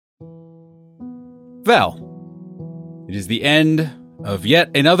Val, it is the end of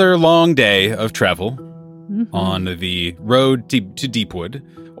yet another long day of travel on the road to Deepwood,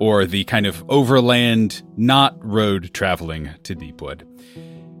 or the kind of overland, not road traveling to Deepwood.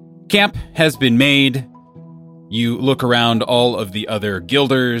 Camp has been made. You look around, all of the other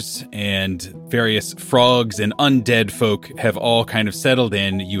guilders and various frogs and undead folk have all kind of settled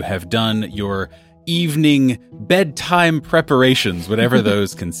in. You have done your evening bedtime preparations, whatever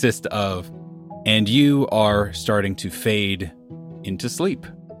those consist of, and you are starting to fade into sleep.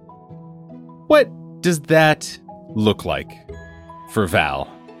 What does that look like for Val,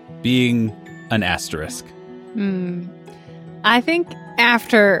 being an asterisk? I think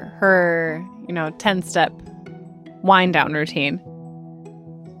after her, 10-step wind down routine,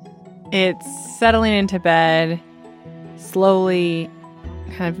 it's settling into bed, slowly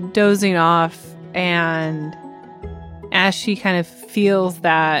kind of dozing off, and as she kind of feels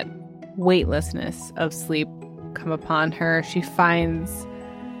that weightlessness of sleep come upon her, she finds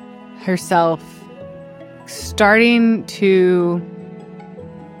herself starting to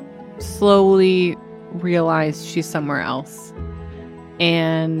slowly realize she's somewhere else.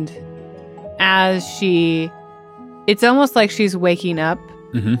 And it's almost like she's waking up,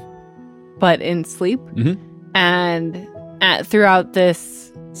 but in sleep. And throughout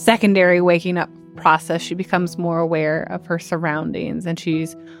this secondary waking up process, she becomes more aware of her surroundings, and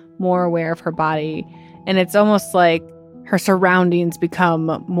she's more aware of her body. And it's almost like her surroundings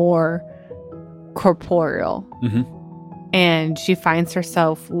become more corporeal. And she finds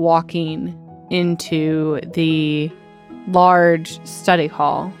herself walking into the large study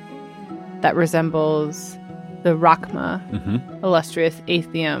hall that resembles the Rachma, illustrious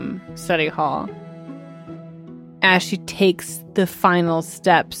Atheum study hall. As she takes the final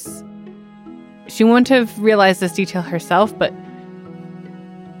steps, she wouldn't have realized this detail herself, but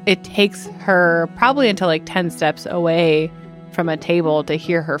it takes her probably until like 10 steps away from a table to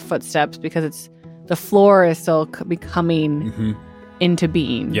hear her footsteps, because the floor is still becoming into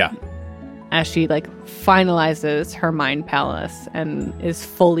being. Yeah. As she finalizes her mind palace and is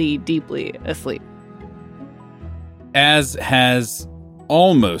fully, deeply asleep. As has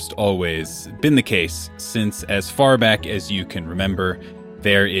almost always been the case since as far back as you can remember,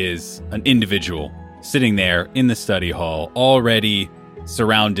 there is an individual sitting there in the study hall, already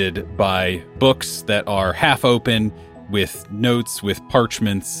surrounded by books that are half open, with notes, with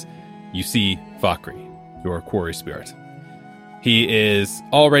parchments. You see Vakri, your quarry spirit. He is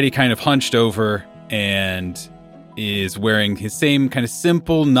already kind of hunched over and is wearing his same kind of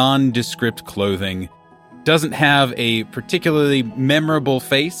simple, nondescript clothing. Doesn't have a particularly memorable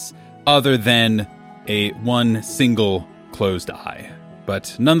face other than one single closed eye.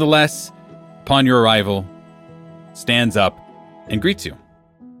 But nonetheless, upon your arrival, stands up and greets you.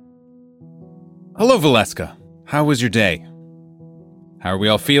 Hello, Valeska. How was your day? How are we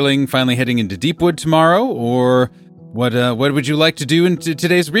all feeling? Finally heading into Deepwood tomorrow? Or what would you like to do in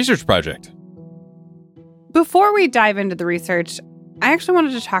today's research project? Before we dive into the research, I actually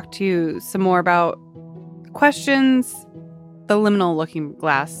wanted to talk to you some more about questions the liminal looking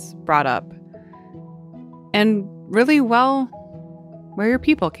glass brought up. And really, where your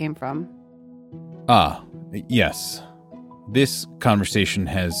people came from. Ah, yes. This conversation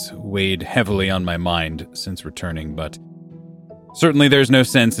has weighed heavily on my mind since returning, but certainly there's no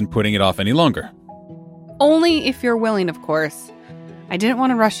sense in putting it off any longer. Only if you're willing, of course. I didn't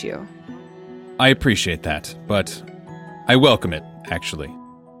want to rush you. I appreciate that, but I welcome it, actually.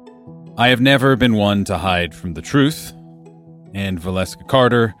 I have never been one to hide from the truth, and Valeska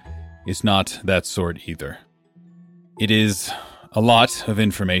Carter is not that sort either. It is a lot of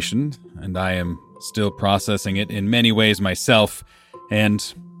information, and I am still processing it in many ways myself,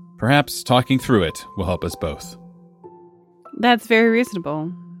 and perhaps talking through it will help us both. That's very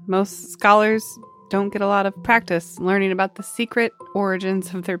reasonable. Most scholars don't get a lot of practice learning about the secret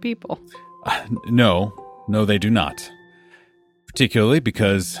origins of their people. No, they do not. Particularly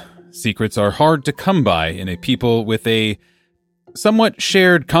because secrets are hard to come by in a people with a somewhat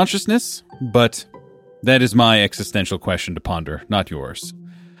shared consciousness, but that is my existential question to ponder, not yours.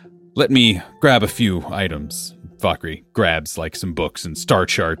 Let me grab a few items. Vakri grabs some books and star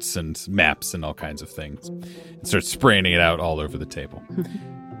charts and maps and all kinds of things and starts spraying it out all over the table.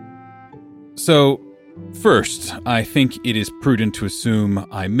 So, first, I think it is prudent to assume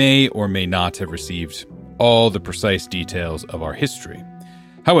I may or may not have received all the precise details of our history.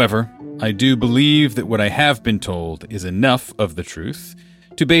 However, I do believe that what I have been told is enough of the truth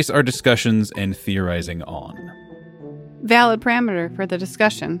to base our discussions and theorizing on. Valid parameter for the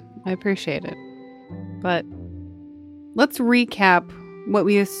discussion. I appreciate it. But let's recap what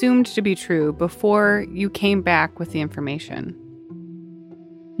we assumed to be true before you came back with the information.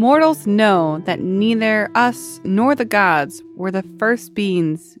 Mortals know that neither us nor the gods were the first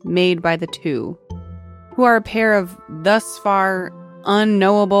beings made by the two, who are a pair of thus far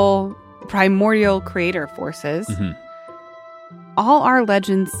unknowable primordial creator forces. All our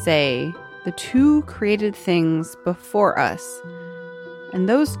legends say the two created things before us, and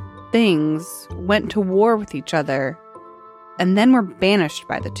those things went to war with each other and then were banished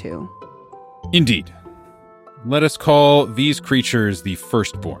by the two. Indeed. Let us call these creatures the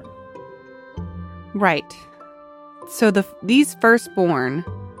firstborn. Right. So these firstborn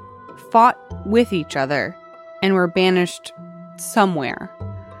fought with each other and were banished somewhere.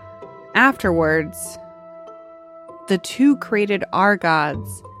 Afterwards, the two created our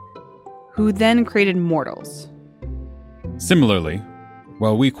gods, who then created mortals. Similarly,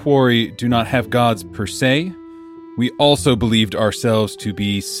 while we Quarry do not have gods per se, we also believed ourselves to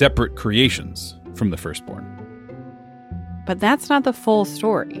be separate creations from the firstborn. But that's not the full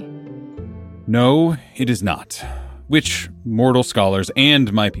story. No, it is not. Which mortal scholars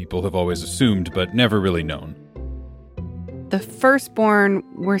and my people have always assumed, but never really known. The firstborn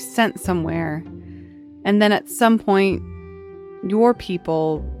were sent somewhere, and then at some point, your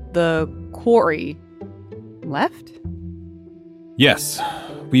people, the Quarry, left? Yes,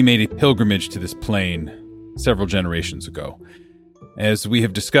 we made a pilgrimage to this plane several generations ago. As we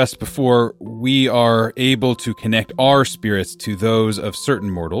have discussed before, we are able to connect our spirits to those of certain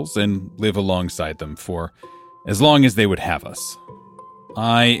mortals and live alongside them for as long as they would have us.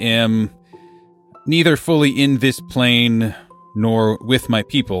 I am neither fully in this plane nor with my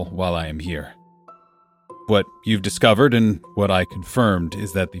people while I am here. What you've discovered and what I confirmed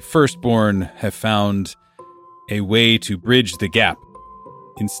is that the firstborn have found a way to bridge the gap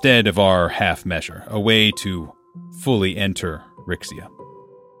instead of our half measure, a way to fully enter Rixia.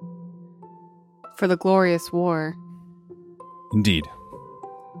 For the glorious war. Indeed.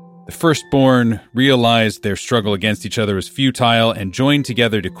 The firstborn realized their struggle against each other was futile and joined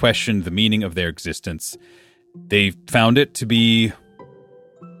together to question the meaning of their existence. They found it to be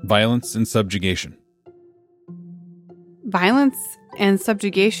violence and subjugation. Violence and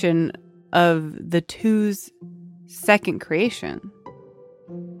subjugation of the two's second creation.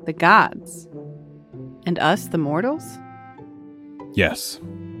 The gods. And us, the mortals? Yes.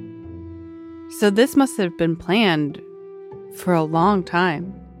 So this must have been planned for a long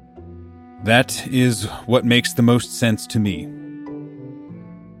time. That is what makes the most sense to me.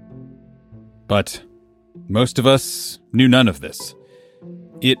 But most of us knew none of this.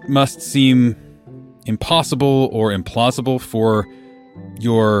 It must seem impossible or implausible for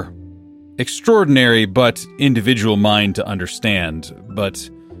your extraordinary but individual mind to understand, but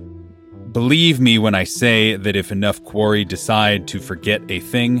believe me when I say that if enough Quarry decide to forget a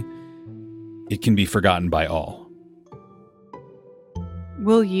thing, it can be forgotten by all.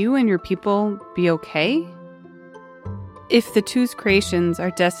 Will you and your people be okay? If the two's creations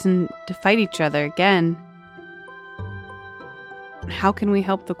are destined to fight each other again, how can we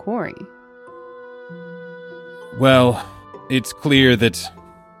help the Quarry? Well, it's clear that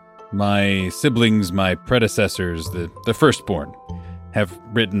my siblings, my predecessors, the firstborn, have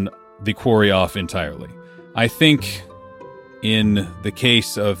written the Quarry off entirely. I think in the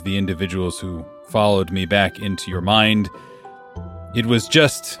case of the individuals who followed me back into your mind, it was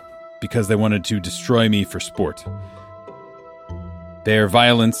just because they wanted to destroy me for sport. Their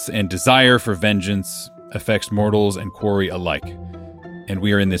violence and desire for vengeance affects mortals and Quarry alike, and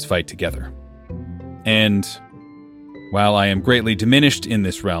we are in this fight together. And while I am greatly diminished in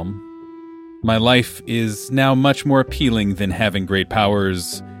this realm, my life is now much more appealing than having great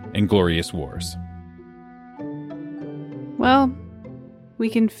powers and glorious wars. Well, we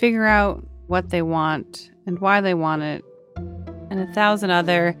can figure out what they want and why they want it, and 1,000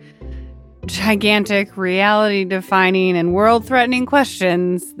 other gigantic, reality-defining, and world-threatening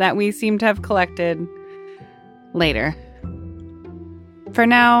questions that we seem to have collected later. For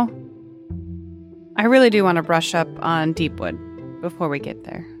now, I really do want to brush up on Deepwood before we get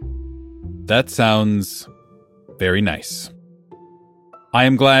there. That sounds very nice. I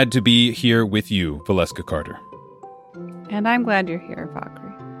am glad to be here with you, Valeska Carter. And I'm glad you're here,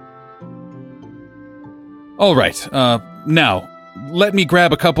 Vakri. All right, now, let me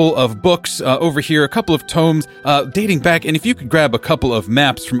grab a couple of books over here, a couple of tomes dating back, and if you could grab a couple of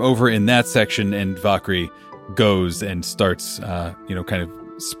maps from over in that section, and Vakri goes and starts, kind of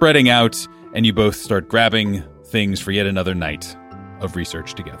spreading out, and you both start grabbing things for yet another night of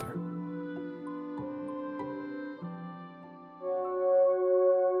research together.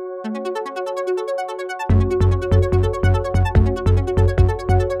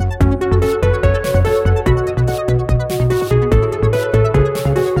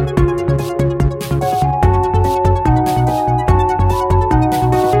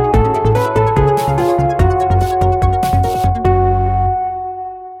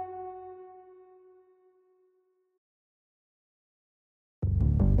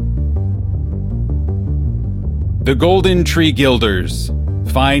 The Golden Tree Guilders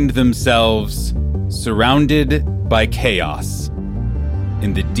find themselves surrounded by chaos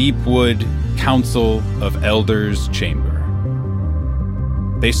in the Deepwood Council of Elders chamber.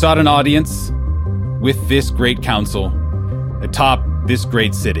 They sought an audience with this great council atop this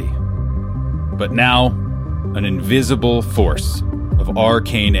great city. But now, an invisible force of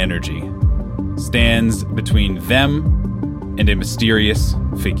arcane energy stands between them and a mysterious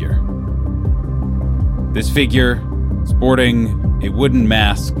figure. This figure, sporting a wooden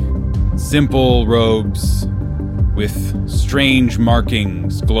mask, simple robes with strange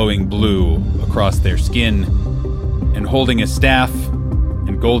markings glowing blue across their skin, and holding a staff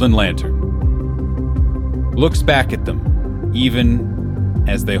and golden lantern, looks back at them even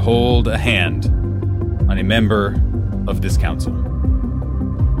as they hold a hand on a member of this council.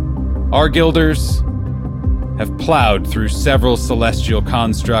 Our guilders have plowed through several celestial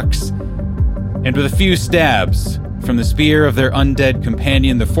constructs, and with a few stabs from the spear of their undead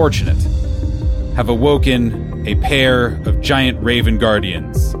companion, the Fortunate, have awoken a pair of giant raven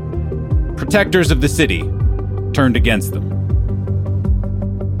guardians, protectors of the city, turned against them.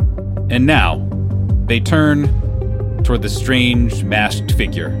 And now, they turn toward the strange masked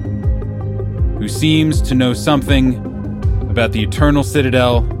figure, who seems to know something about the Eternal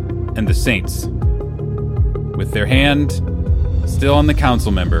Citadel and the Saints, with their hand still on the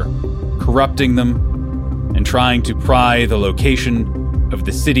council member, corrupting them and trying to pry the location of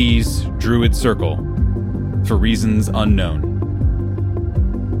the city's druid circle for reasons unknown.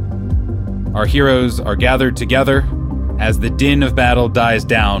 Our heroes are gathered together as the din of battle dies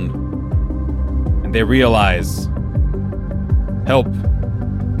down, and they realize help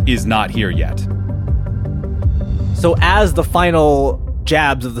is not here yet. So as the final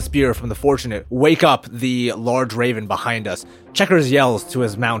jabs of the spear from the Fortunate wake up the large raven behind us, Checkers yells to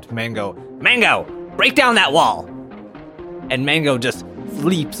his mount, Mango, "Mango, break down that wall!" And Mango just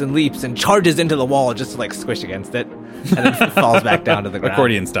leaps and charges into the wall just to, like, squish against it, and then falls back down to the ground.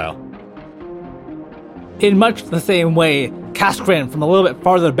 Accordion style. In much the same way, Kaskran, from a little bit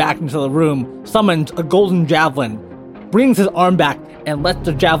farther back into the room, summons a golden javelin, brings his arm back, and lets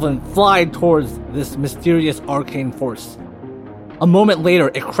the javelin fly towards this mysterious arcane force. A moment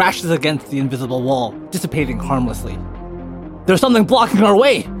later, it crashes against the invisible wall, dissipating harmlessly. There's something blocking our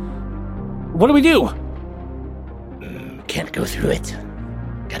way! What do we do? Can't go through it.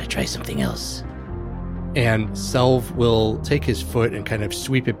 Gotta try something else. And Selv will take his foot and kind of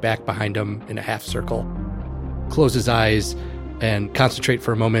sweep it back behind him in a half circle, close his eyes, and concentrate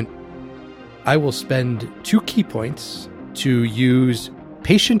for a moment. I will spend 2 key points to use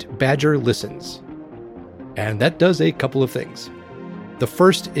Patient Badger Listens. And that does a couple of things. The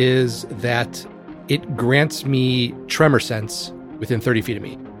first is that it grants me tremor sense within 30 feet of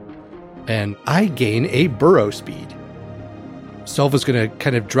me. And I gain a burrow speed. Selva's going to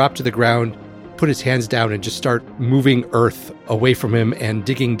kind of drop to the ground, put his hands down, and just start moving earth away from him and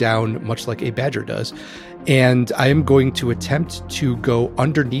digging down much like a badger does. And I am going to attempt to go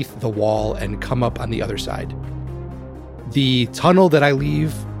underneath the wall and come up on the other side. The tunnel that I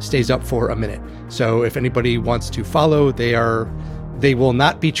leave stays up for a minute. So if anybody wants to follow, they will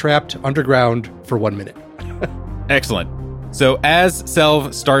not be trapped underground for 1 minute. Excellent. So as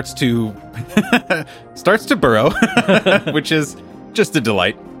Selv starts to burrow, which is just a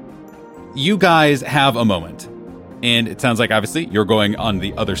delight, you guys have a moment. And it sounds like, obviously, you're going on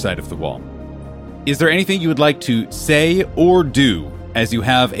the other side of the wall. Is there anything you would like to say or do as you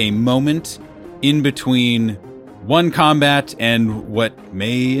have a moment in between one combat and what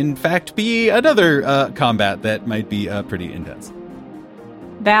may, in fact, be another combat that might be pretty intense?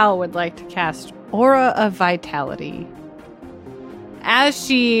 Val would like to cast Aura of Vitality. As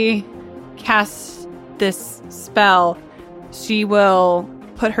she casts this spell, she will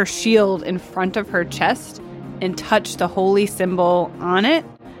put her shield in front of her chest and touch the holy symbol on it.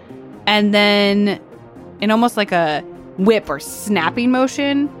 And then, in almost like a whip or snapping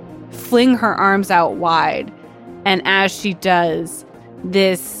motion, fling her arms out wide. And as she does,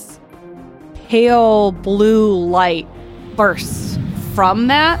 this pale blue light bursts from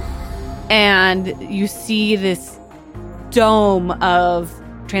that. And you see this dome of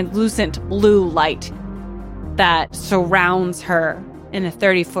translucent blue light that surrounds her in a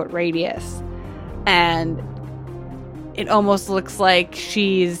 30-foot radius. And it almost looks like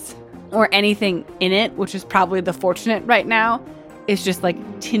she's, or anything in it, which is probably the Fortunate right now, is just like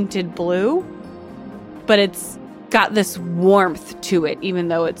tinted blue. But it's got this warmth to it, even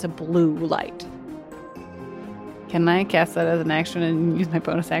though it's a blue light. Can I cast that as an action and use my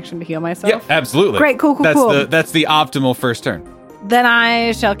bonus action to heal myself? Yep, absolutely. Great, cool. That's the optimal first turn. Then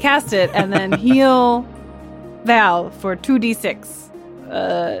I shall cast it and then heal Val for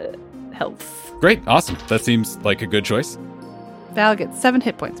 2d6 health. Great. Awesome. That seems like a good choice. Val gets 7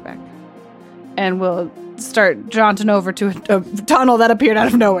 hit points back. And we'll start jaunting over to a tunnel that appeared out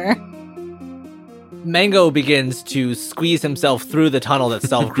of nowhere. Mango begins to squeeze himself through the tunnel that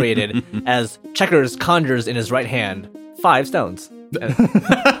Self created as Checkers conjures in his right hand 5 stones.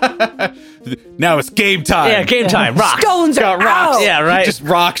 Now it's game time. Yeah, game time. Rocks. Stones Got are rocks. out! Yeah, right. Just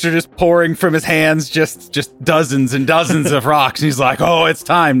rocks are just pouring from his hands, just dozens and dozens of rocks. And he's like, oh, it's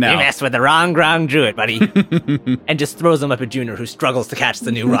time You now. messed with the wrong druid, buddy. And just throws them up at Junior, who struggles to catch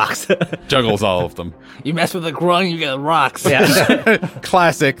the new rocks. Juggles all of them. You mess with the grung, you get rocks. Yeah.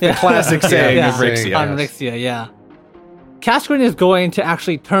 Classic saying Yeah. of Rixia. On Rixia, yeah. Cascarin is going to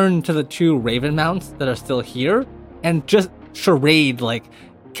actually turn to the 2 Raven mounts that are still here and just charade, like,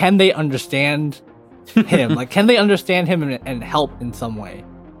 can they understand him? Like, can they understand him and help in some way?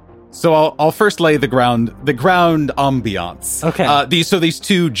 So I'll first lay the ground ambiance. Okay. These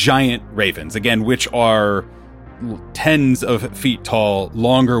 2 giant ravens, again, which are tens of feet tall,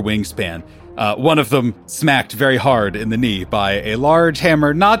 longer wingspan. One of them smacked very hard in the knee by a large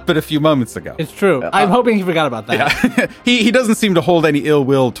hammer not but a few moments ago. It's true. I'm hoping he forgot about that. Yeah. he doesn't seem to hold any ill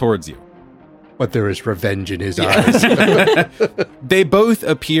will towards you. But there is revenge in his eyes. They both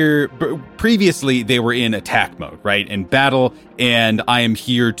appear, previously they were in attack mode, right? In battle, and I am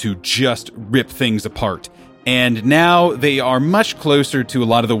here to just rip things apart. And now they are much closer to a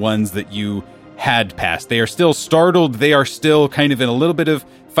lot of the ones that you had passed. They are still startled. They are still kind of in a little bit of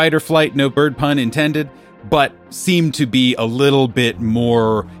fight or flight, no bird pun intended, but seem to be a little bit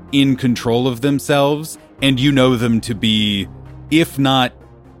more in control of themselves. And you know them to be, if not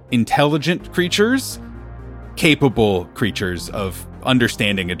intelligent creatures, capable creatures of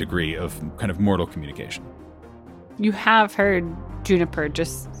understanding a degree of kind of mortal communication. You have heard Juniper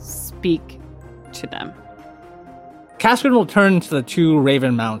just speak to them. Cascarin will turn to the 2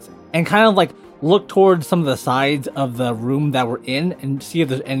 Raven mounts and kind of like look towards some of the sides of the room that we're in and see if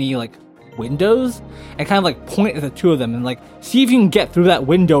there's any like windows and kind of like point at the 2 of them and like see if you can get through that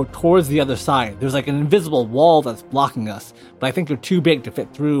window towards the other side. There's like an invisible wall that's blocking us, but I think they're too big to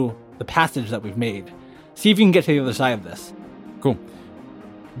fit through the passage that we've made. See if you can get to the other side of this. Cool.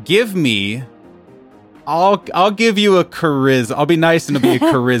 Give me, I'll give you a charisma. I'll be nice and it'll be a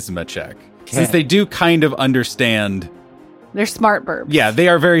charisma check. Since they do kind of understand. They're smart burbs. Yeah, they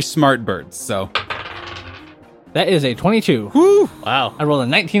are very smart birds, so. That is a 22. Woo! Wow. I rolled a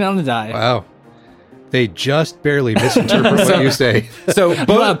 19 on the die. Wow. They just barely misinterpret what you say. So You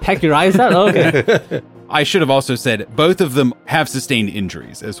want to peck your eyes out? Okay. I should have also said both of them have sustained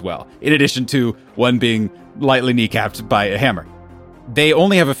injuries as well, in addition to one being lightly kneecapped by a hammer. They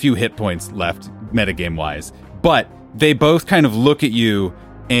only have a few hit points left, metagame-wise, but they both kind of look at you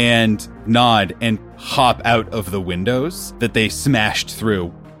and nod and hop out of the windows that they smashed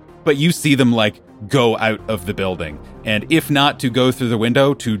through. But you see them, like, go out of the building, and if not to go through the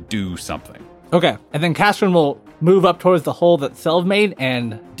window, to do something. Okay. And then Cascarin will move up towards the hole that Selv made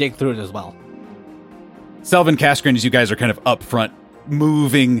and dig through it as well. Selv and Cascarin, as you guys are kind of up front,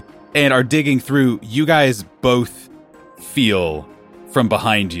 moving and are digging through, you guys both feel from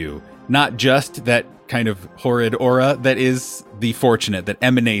behind you, not just that kind of horrid aura that is the Fortunate that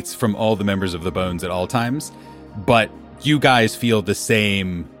emanates from all the members of the Bones at all times, but you guys feel the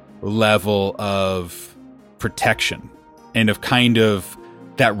same level of protection and of kind of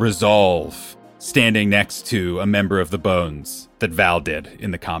that resolve standing next to a member of the Bones that Val did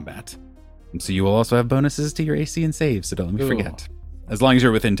in the combat. And so you will also have bonuses to your AC and saves, so don't let me forget. As long as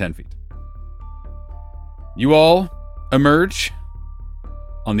you're within 10 feet. You all emerge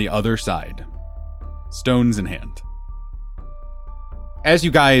on the other side, stones in hand. As you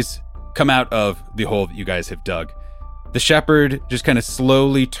guys come out of the hole that you guys have dug, the shepherd just kind of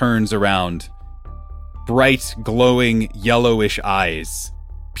slowly turns around, bright, glowing, yellowish eyes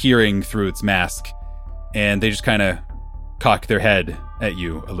peering through its mask, and they just kind of cock their head at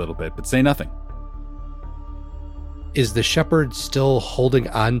you a little bit, but say nothing. Is the shepherd still holding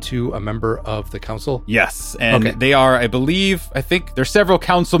on to a member of the council? Yes, and Okay. they are, I think they're several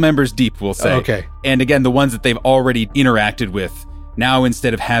council members deep, we'll say. Okay. And again, the ones that they've already interacted with, now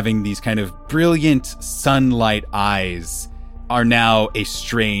instead of having these kind of brilliant sunlight eyes, are now a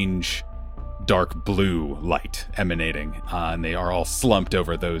strange dark blue light emanating, and they are all slumped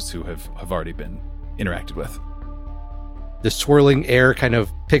over those who have already been interacted with. The swirling air kind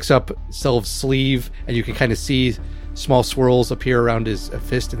of picks up Selv's sleeve, and you can kind of see small swirls appear around his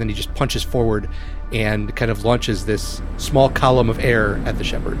fist, and then he just punches forward and kind of launches this small column of air at the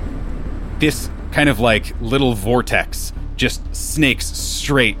shepherd. This kind of like little vortex just snakes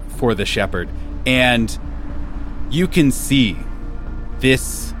straight for the shepherd, and you can see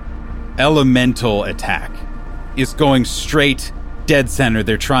this elemental attack is going straight dead center.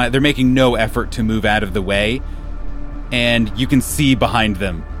 They're making no effort to move out of the way. And you can see behind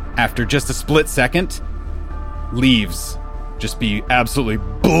them, after just a split second, leaves just be absolutely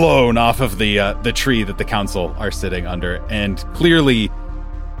blown off of the tree that the council are sitting under. And clearly,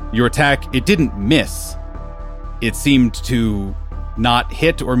 your attack, it didn't miss. It seemed to not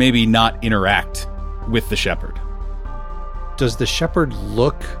hit or maybe not interact with the shepherd. Does the shepherd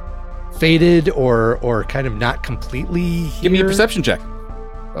look faded or kind of not completely here? Give me a perception check.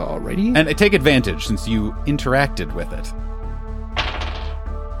 Alrighty. And take advantage since you interacted with it.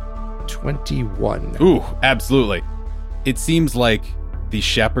 21. Ooh, absolutely. It seems like the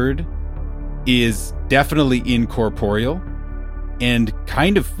shepherd is definitely incorporeal and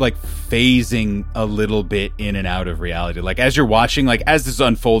kind of like phasing a little bit in and out of reality. Like as you're watching, like as this is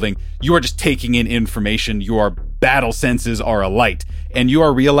unfolding, you are just taking in information. Your battle senses are alight and you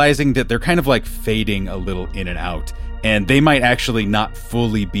are realizing that they're kind of like fading a little in and out. And they might actually not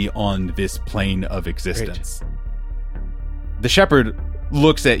fully be on this plane of existence. Great. The shepherd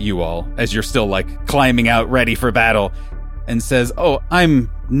looks at you all as you're still like climbing out ready for battle and says, "Oh, I'm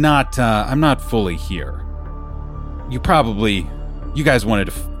not fully here. You guys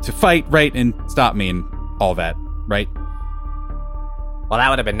wanted to fight, right? And stop me and all that, right?" Well, that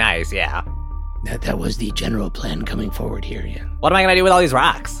would have been nice, yeah. That was the general plan coming forward here, yeah. What am I going to do with all these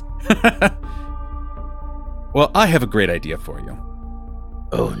rocks? Well, I have a great idea for you.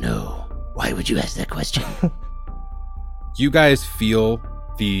 Oh, no. Why would you ask that question? You guys feel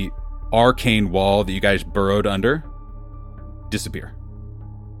the arcane wall that you guys burrowed under disappear.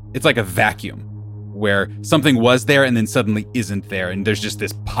 It's like a vacuum where something was there and then suddenly isn't there. And there's just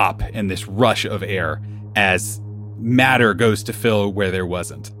this pop and this rush of air as matter goes to fill where there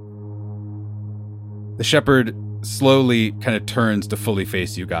wasn't. The shepherd slowly kind of turns to fully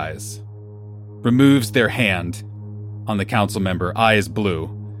face you guys, removes their hand on the council member, eyes blue,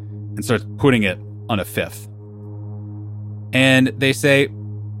 and starts putting it on a fifth. And they say,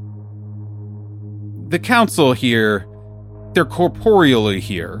 "The council here, they're corporeally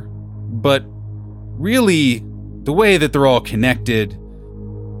here, but really the way that they're all connected,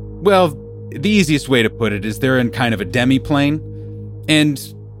 well, the easiest way to put it is they're in kind of a demi-plane,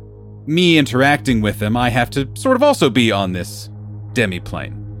 and me interacting with them, I have to sort of also be on this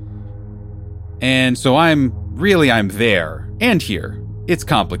demi-plane. And so I'm there and here. It's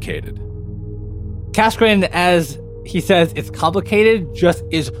complicated." Cascarin, as he says it's complicated, just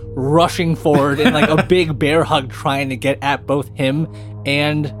is rushing forward in like a big bear hug, trying to get at both him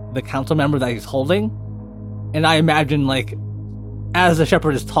and the council member that he's holding. And I imagine, like, as the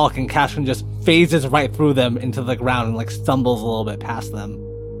shepherd is talking, Cascarin just phases right through them into the ground and like stumbles a little bit past them.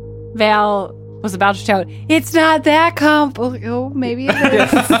 Val was about to shout, "It's not that oh, maybe it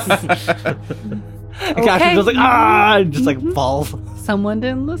is." Okay. Cascarin just like, and just like falls. Someone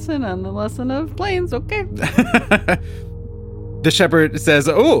didn't listen on the lesson of planes, okay. The shepherd says,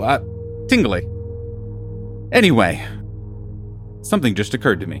 tingly. Anyway, something just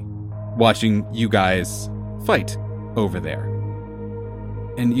occurred to me watching you guys fight over there.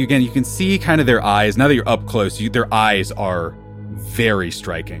 And again, you can see kind of their eyes. Now that you're up close, their eyes are very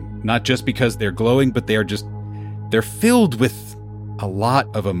striking. Not just because they're glowing, but they're filled with a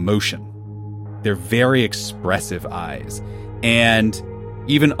lot of emotion. They're very expressive eyes. And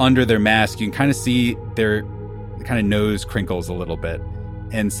even under their mask, you can kind of see their kind of nose crinkles a little bit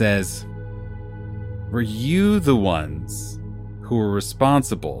and says, "Were you the ones who were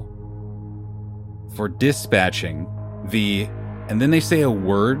responsible for dispatching and then they say a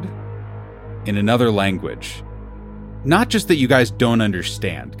word in another language? Not just that you guys don't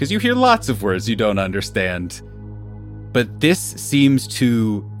understand, because you hear lots of words you don't understand, but this seems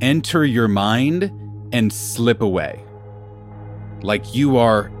to enter your mind and slip away. Like you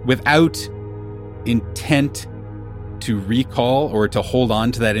are without intent to recall or to hold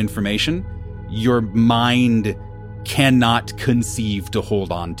on to that information. Your mind cannot conceive to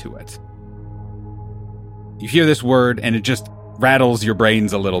hold on to it. You hear this word and it just rattles your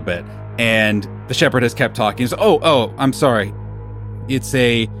brains a little bit. And the shepherd has kept talking. He's, I'm sorry. It's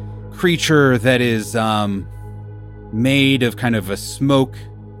a creature that is made of kind of a smoke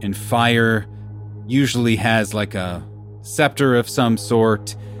and fire. Usually has like a scepter of some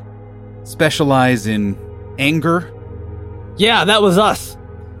sort. Specialize in anger. Yeah, that was us.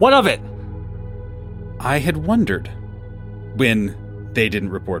 What of it? I had wondered when they didn't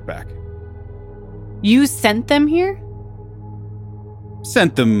report back. You sent them here?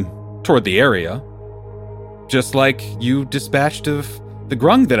 Sent them toward the area. Just like you dispatched of the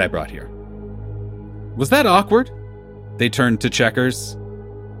grung that I brought here. Was that awkward? They turn to Checkers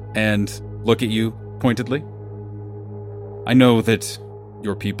and look at you pointedly. I know that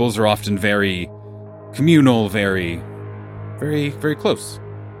your peoples are often very communal, very, very close.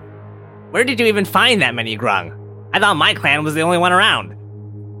 Where did you even find that many Grung? I thought my clan was the only one around.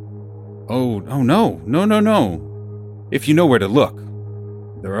 Oh, no. If you know where to look,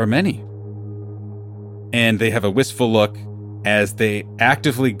 there are many. And they have a wistful look as they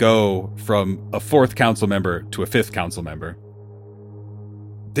actively go from a 4th council member to a 5th council member.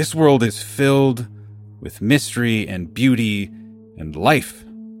 This world is filled with mystery and beauty and life.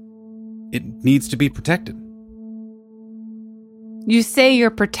 It needs to be protected. You say you're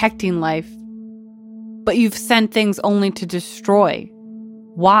protecting life, but you've sent things only to destroy.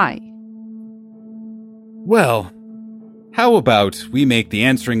 Why? Well, how about we make the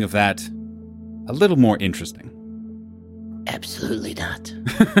answering of that a little more interesting? Absolutely not.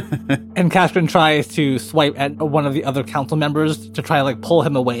 And Kaskrin tries to swipe at one of the other council members to try to pull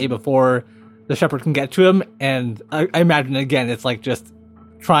him away before the shepherd can get to him. And I imagine, again, it's just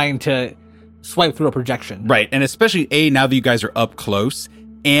trying to swipe through a projection. Right, and especially, now that you guys are up close,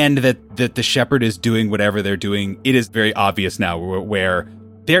 and that the shepherd is doing whatever they're doing, it is very obvious now where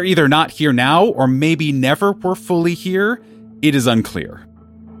they're either not here now or maybe never were fully here. It is unclear.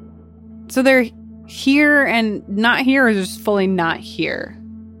 So they're here and not here, or just fully not here?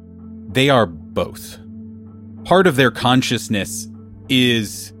 They are both. Part of their consciousness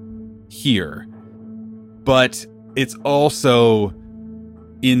is here, but it's also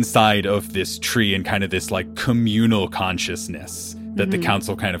inside of this tree and kind of this communal consciousness that the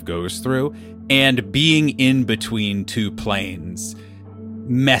council kind of goes through. And being in between two planes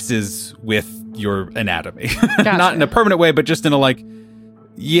messes with your anatomy. Gotcha. Not in a permanent way, but just in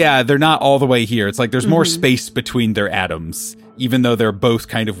a they're not all the way here. It's there's more space between their atoms, even though they're both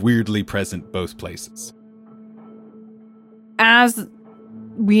kind of weirdly present both places. As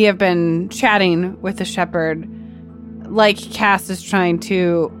we have been chatting with the shepherd, Cass is trying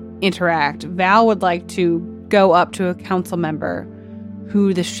to interact, Val would like to go up to a council member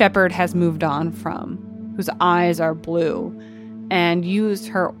who the shepherd has moved on from, whose eyes are blue, and use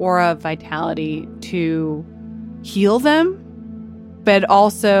her aura of vitality to heal them, but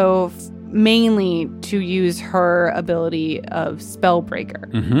also mainly to use her ability of Spellbreaker.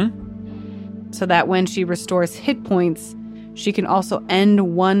 So that when she restores hit points, she can also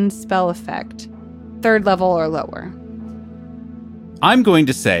end one spell effect, 3rd level or lower. I'm going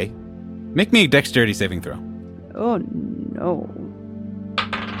to say, make me a dexterity saving throw. Oh, no.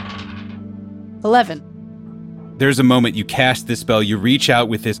 11. There's a moment you cast this spell, you reach out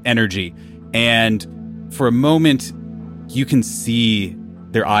with this energy, and for a moment, you can see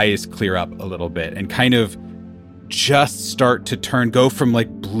their eyes clear up a little bit and kind of just start to go from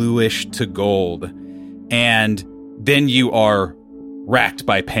bluish to gold. And then you are racked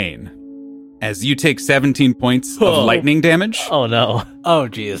by pain as you take 17 points of lightning damage. Oh, no. Oh,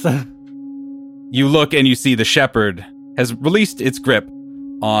 geez. You look and you see the shepherd has released its grip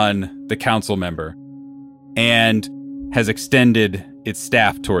on the council member and has extended its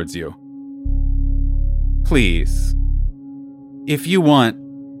staff towards you. Please, if you want,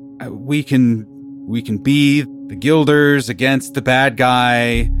 we can be the Guilders against the bad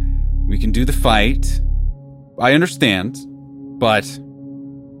guy. We can do the fight. I understand, but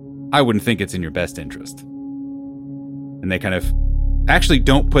I wouldn't think it's in your best interest. And they kind of actually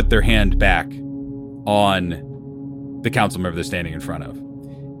don't put their hand back on the council member they're standing in front of.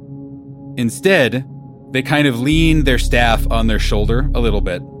 Instead, they kind of lean their staff on their shoulder a little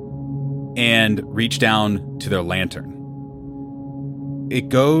bit and reach down to their lantern. It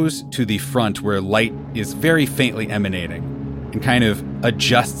goes to the front where light is very faintly emanating and kind of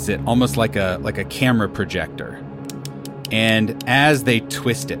adjusts it almost like a camera projector. And as they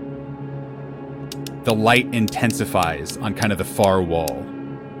twist it, the light intensifies on kind of the far wall.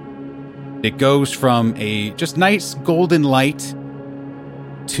 It goes from a just nice golden light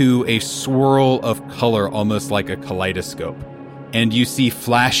to a swirl of color, almost like a kaleidoscope. And you see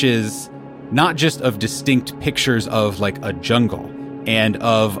flashes, not just of distinct pictures of a jungle and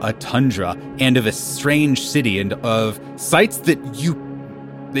of a tundra and of a strange city and of sights that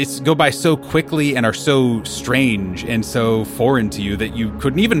they go by so quickly and are so strange and so foreign to you that you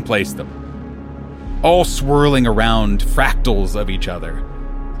couldn't even place them. All swirling around fractals of each other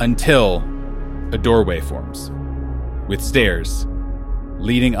until a doorway forms with stairs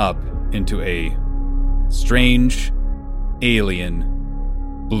leading up into a strange,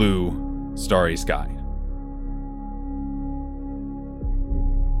 alien, blue, starry sky.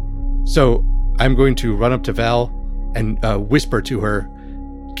 So I'm going to run up to Val and whisper to her,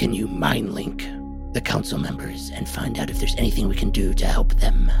 Can you mind link the council members and find out if there's anything we can do to help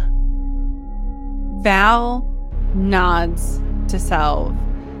them. Val nods to Selv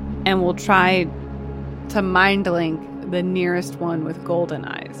and will try to mind link the nearest one with golden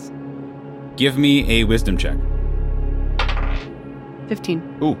eyes. Give me a wisdom check.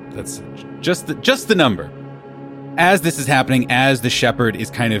 15. Ooh, that's just the number. As this is happening, as the shepherd is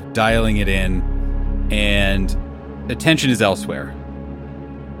kind of dialing it in, and attention is elsewhere,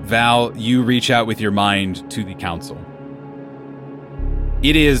 Val, you reach out with your mind to the council.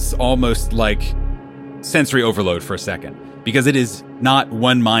 It is almost like sensory overload for a second, because it is not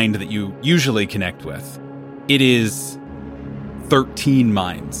one mind that you usually connect with. It is 13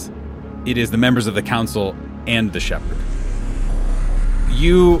 minds. It is the members of the council and the shepherd.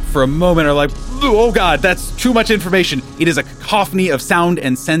 You, for a moment, are like, oh god, that's too much information. It is a cacophony of sound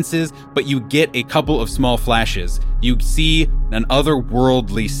and senses, but you get a couple of small flashes. You see an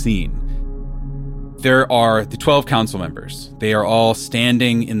otherworldly scene. There are the 12 council members. They are all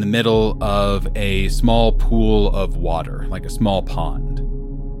standing in the middle of a small pool of water, like a small pond.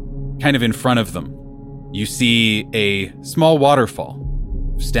 Kind of in front of them, you see a small waterfall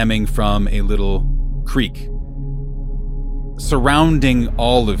stemming from a little creek. Surrounding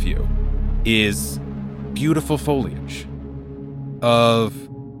all of you is beautiful foliage of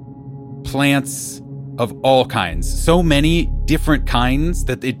plants of all kinds. So many different kinds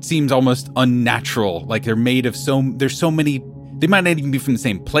that it seems almost unnatural. Like there's so many, they might not even be from the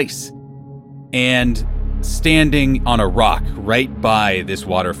same place. And standing on a rock right by this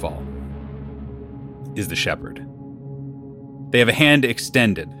waterfall is the shepherd. They have a hand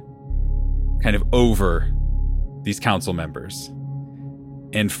extended, kind of over these council members.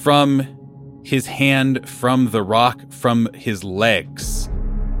 And from his hand, from the rock, from his legs,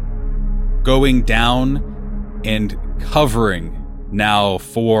 going down and covering now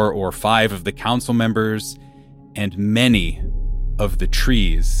 4 or 5 of the council members and many of the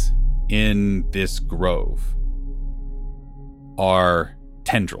trees in this grove are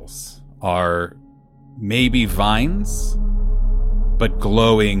tendrils, are maybe vines, but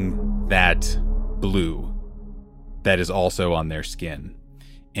glowing that blue that is also on their skin.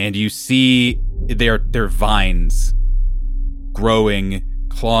 And you see their vines growing,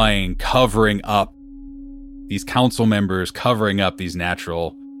 clawing, covering up these council members, covering up these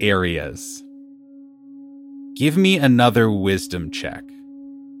natural areas. Give me another wisdom check.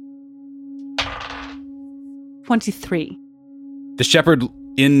 23. The shepherd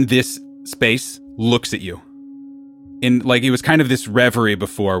in this space looks at you. Like it was kind of this reverie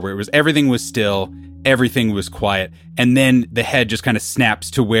before where everything was still, everything was quiet, and then the head just kind of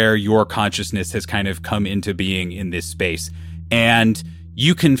snaps to where your consciousness has kind of come into being in this space. And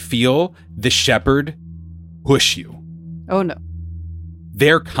you can feel the shepherd push you. Oh no.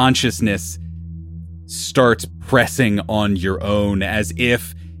 Their consciousness starts pressing on your own as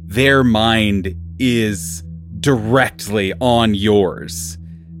if their mind is directly on yours,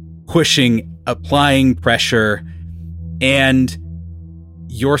 pushing, applying pressure, and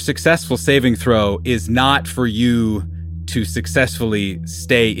your successful saving throw is not for you to successfully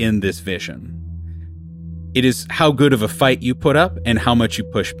stay in this vision. It is how good of a fight you put up and how much you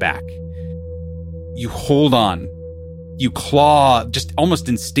push back. You hold on. You claw, just almost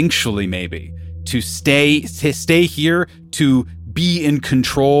instinctually maybe, to stay here, to be in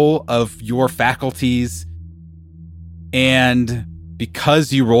control of your faculties. And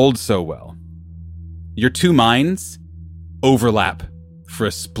because you rolled so well, your 2 minds overlap for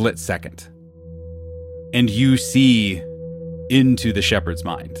a split second. And you see into the shepherd's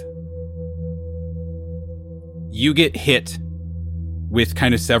mind. You get hit with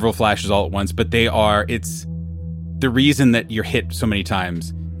kind of several flashes all at once, but it's the reason that you're hit so many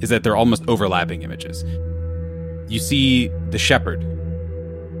times is that they're almost overlapping images. You see the shepherd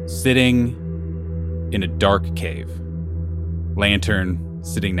sitting in a dark cave, lantern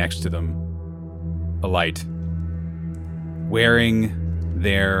sitting next to them, a light, wearing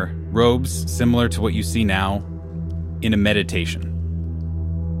their robes similar to what you see now in a meditation.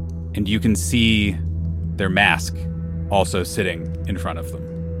 And you can see their mask also sitting in front of them.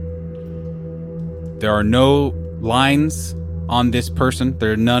 There are no lines on this person.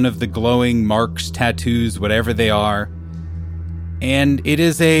 There are none of the glowing marks, tattoos, whatever they are. And it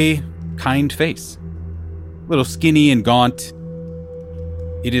is a kind face. A little skinny and gaunt.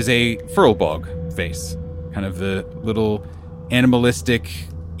 It is a Furlbog face. Kind of the little animalistic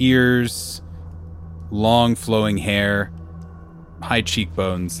ears, long flowing hair, high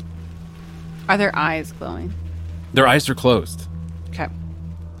cheekbones. Are their eyes glowing? Their eyes are closed. Okay.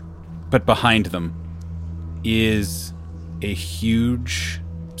 But behind them is a huge,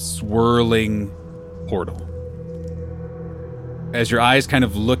 swirling portal. As your eyes kind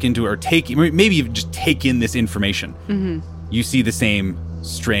of look into or maybe even just take in this information, you see the same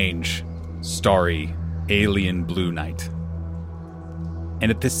strange, starry, alien blue night.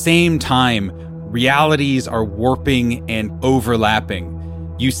 And at the same time, realities are warping and overlapping.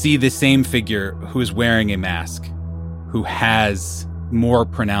 You see the same figure who is wearing a mask, who has more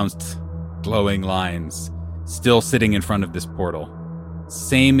pronounced glowing lines, still sitting in front of this portal.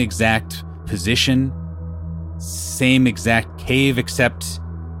 Same exact position, same exact cave, except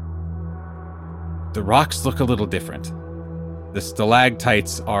the rocks look a little different. The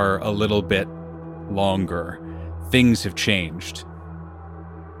stalactites are a little bit longer. Things have changed.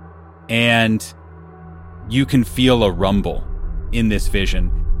 And you can feel a rumble in this vision,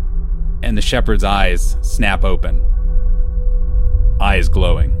 and the shepherd's eyes snap open. Eyes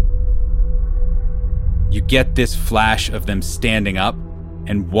glowing. You get this flash of them standing up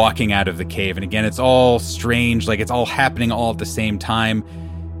and walking out of the cave. And again, it's all strange, like it's all happening all at the same time.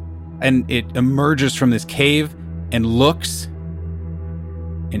 And it emerges from this cave and looks,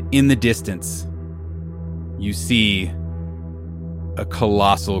 and in the distance, you see a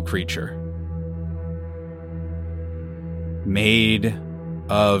colossal creature made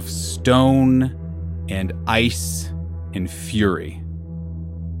of stone and ice and fury.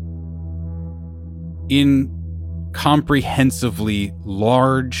 Incomprehensibly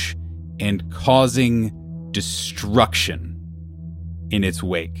large and causing destruction in its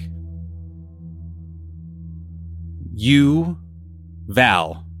wake. You,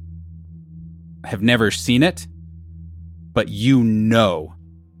 Val, have never seen it, but you know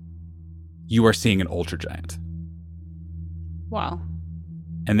you are seeing an Ultra Giant. Wow.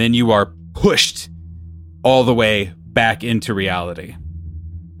 And then you are pushed all the way back into reality.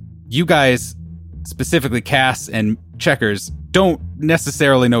 You guys, specifically Cass and Checkers, don't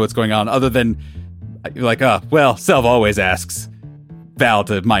necessarily know what's going on, other than you're like, well, Selv always asks Val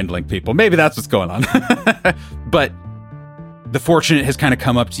to mind link people. Maybe that's what's going on. But the Fortunate has kind of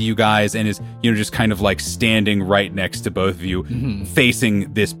come up to you guys and is, just kind of like standing right next to both of you,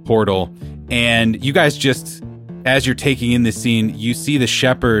 facing this portal. And you guys just, as you're taking in this scene, you see the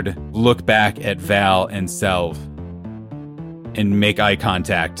shepherd look back at Val and Selv and make eye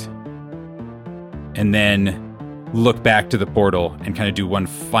contact, and then look back to the portal and kind of do one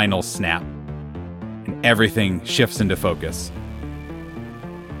final snap, and everything shifts into focus.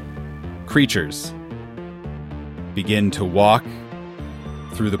 Creatures begin to walk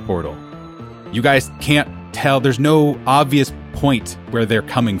through the portal. You guys can't tell. There's no obvious point where they're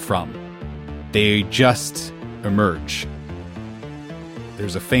coming from. They just emerge.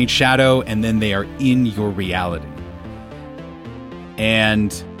 There's a faint shadow, and then they are in your reality.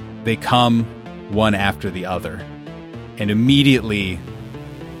 And they come one after the other. And immediately,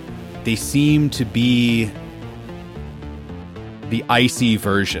 they seem to be the icy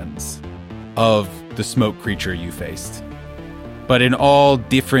versions of the smoke creature you faced. But in all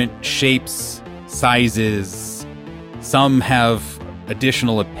different shapes, sizes. Some have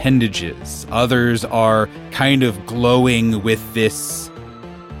additional appendages. Others are kind of glowing with this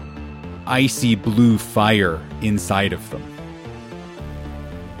icy blue fire inside of them.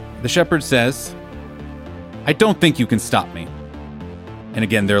 The shepherd says, "I don't think you can stop me." And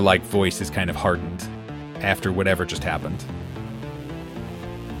again, their voice is kind of hardened after whatever just happened.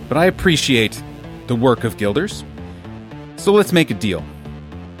 "But I appreciate the work of Guilders. So let's make a deal.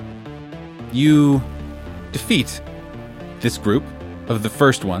 You defeat this group of the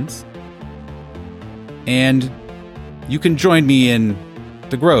first ones, and you can join me in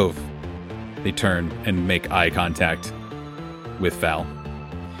the Grove." They turn and make eye contact with Val.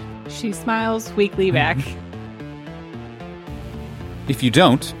 She smiles weakly back. If you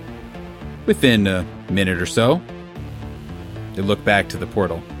don't, within a minute or so, they look back to the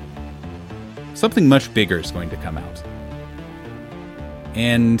portal. Something much bigger is going to come out.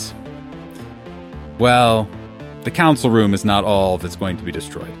 And, well, the council room is not all that's going to be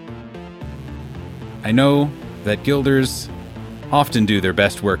destroyed. I know that Guilders often do their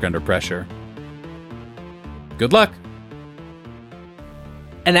best work under pressure. Good luck.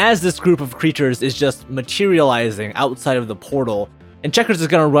 And as this group of creatures is just materializing outside of the portal, and Checkers is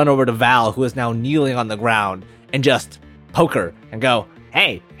going to run over to Val, who is now kneeling on the ground, and just poke her and go,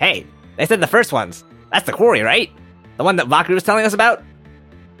 Hey, they said the first ones. That's the quarry, right? The one that Valkyrie was telling us about?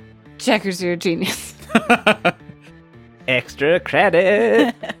 Checkers, you're a genius. Extra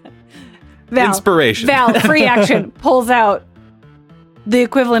credit. Val, inspiration. Val, free action, pulls out the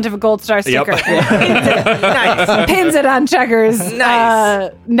equivalent of a gold star sticker. Nice. Pins it on Checkers'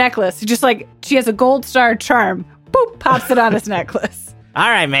 Nice. necklace. Just she has a gold star charm. Boop, pops it on his necklace. All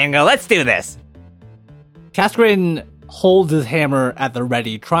right, Mango, let's do this. Cascaden holds his hammer at the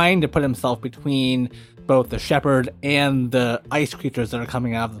ready, trying to put himself between both the shepherd and the ice creatures that are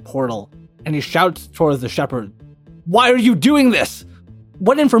coming out of the portal. And he shouts towards the shepherd, "Why are you doing this?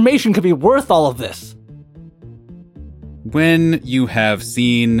 What information could be worth all of this?" When you have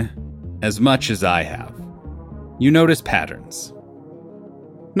seen as much as I have, you notice patterns.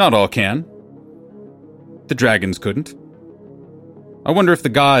 Not all can. The dragons couldn't. I wonder if the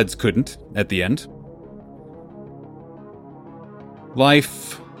gods couldn't at the end.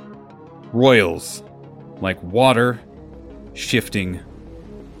 Life roils like water, shifting,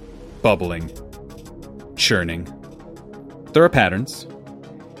 bubbling, churning. There are patterns.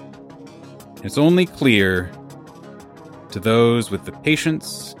 It's only clear to those with the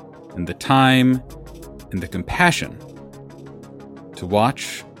patience and the time and the compassion to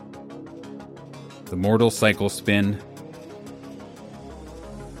watch the mortal cycle spin.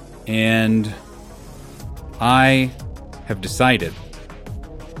 And I have decided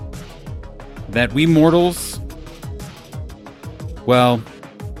that we mortals, well,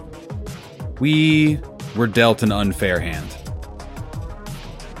 we were dealt an unfair hand.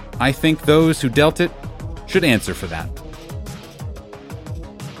 I think those who dealt it should answer for that.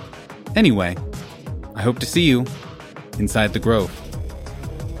 Anyway, I hope to see you inside the grove.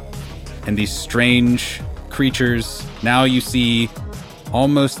 And these strange creatures, now you see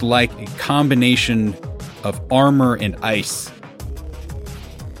almost like a combination of armor and ice,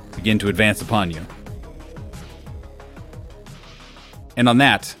 begin to advance upon you. And on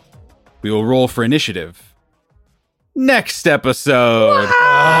that, we will roll for initiative. Next episode.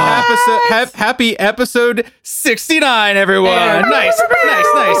 Happy episode 69, everyone. Yeah. Nice.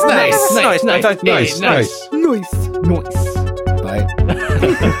 Bye.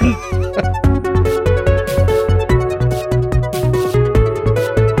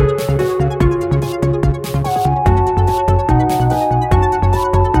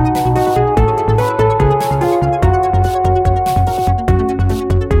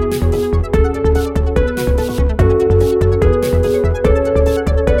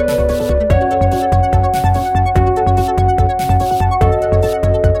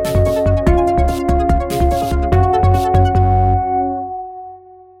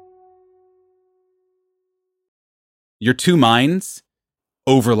 Your two minds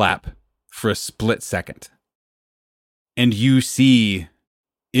overlap for a split second. And you see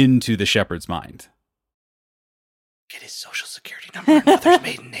into the shepherd's mind. Get his social security number and mother's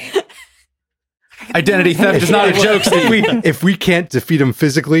maiden name. Identity theft is not a joke, Steve. If we can't defeat him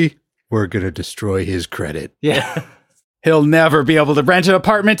physically, we're going to destroy his credit. Yeah. He'll never be able to rent an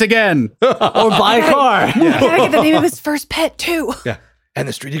apartment again. Or buy a car. I gotta get the name of his first pet, too. Yeah. And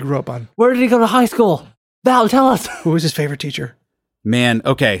the street he grew up on. Where did he go to high school? Val, tell us. Who was his favorite teacher? Man,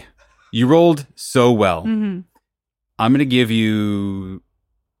 okay. You rolled so well. Mm-hmm. I'm going to give you...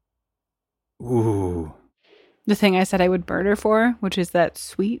 Ooh. The thing I said I would murder for, which is that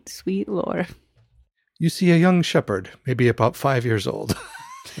sweet, sweet lore. You see a young shepherd, maybe about 5 years old.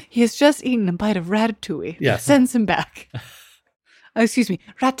 He has just eaten a bite of ratatouille. Yeah. Sends him back. Oh, excuse me,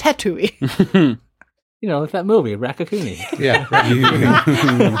 ratatouille. You know, like that movie, Raccacoonie. Yeah.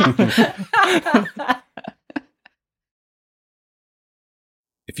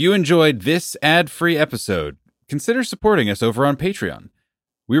 If you enjoyed this ad-free episode, consider supporting us over on Patreon.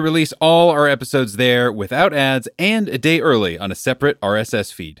 We release all our episodes there without ads and a day early on a separate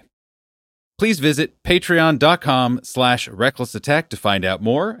RSS feed. Please visit patreon.com/recklessattack to find out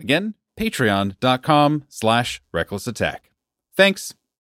more. Again, patreon.com/recklessattack. Thanks.